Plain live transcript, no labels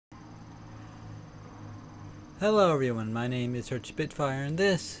Hello everyone, my name is Search Spitfire and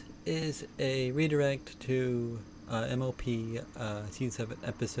this is a redirect to MLP Season 7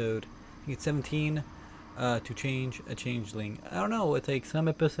 episode, I think it's 17, to change a changeling. I don't know, it's like some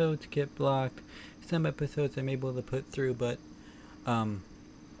episodes get blocked, some episodes I'm able to put through, but the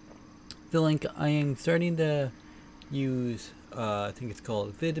link I am starting to use, I think it's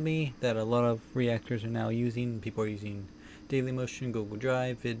called VidMe, that a lot of reactors are now using. People are using Dailymotion, Google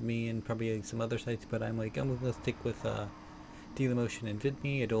Drive, VidMe, and probably some other sites, but I'm gonna stick with Dailymotion and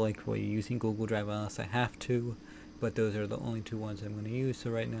VidMe. I don't like really using Google Drive unless I have to, but those are the only two ones I'm going to use. So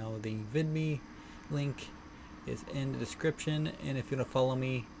right now the VidMe link is in the description, and if you want to follow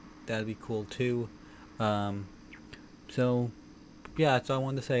me, that'd be cool too. So yeah, that's all I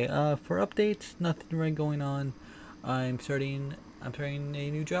wanted to say. For updates, nothing really going on. I'm starting a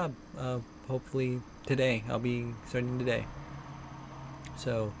new job. Hopefully today. I'll be starting today.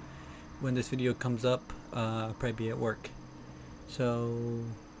 So when this video comes up, I'll probably be at work. So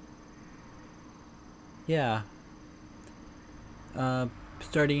yeah,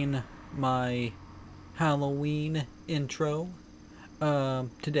 starting my Halloween intro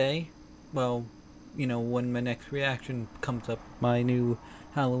today. Well, you know, when my next reaction comes up, my new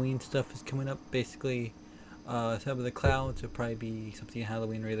Halloween stuff is coming up. Basically, some of the clouds will probably be something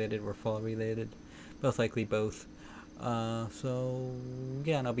Halloween related or fall related, most likely both. So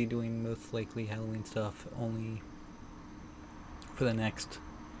yeah, and I'll be doing most likely Halloween stuff only for the next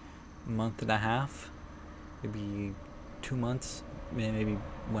month and a half, maybe 2 months, maybe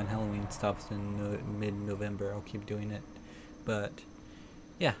when Halloween stops in mid-November I'll keep doing it. But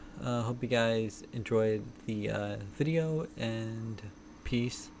yeah, hope you guys enjoyed the video, and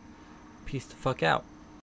peace the fuck out.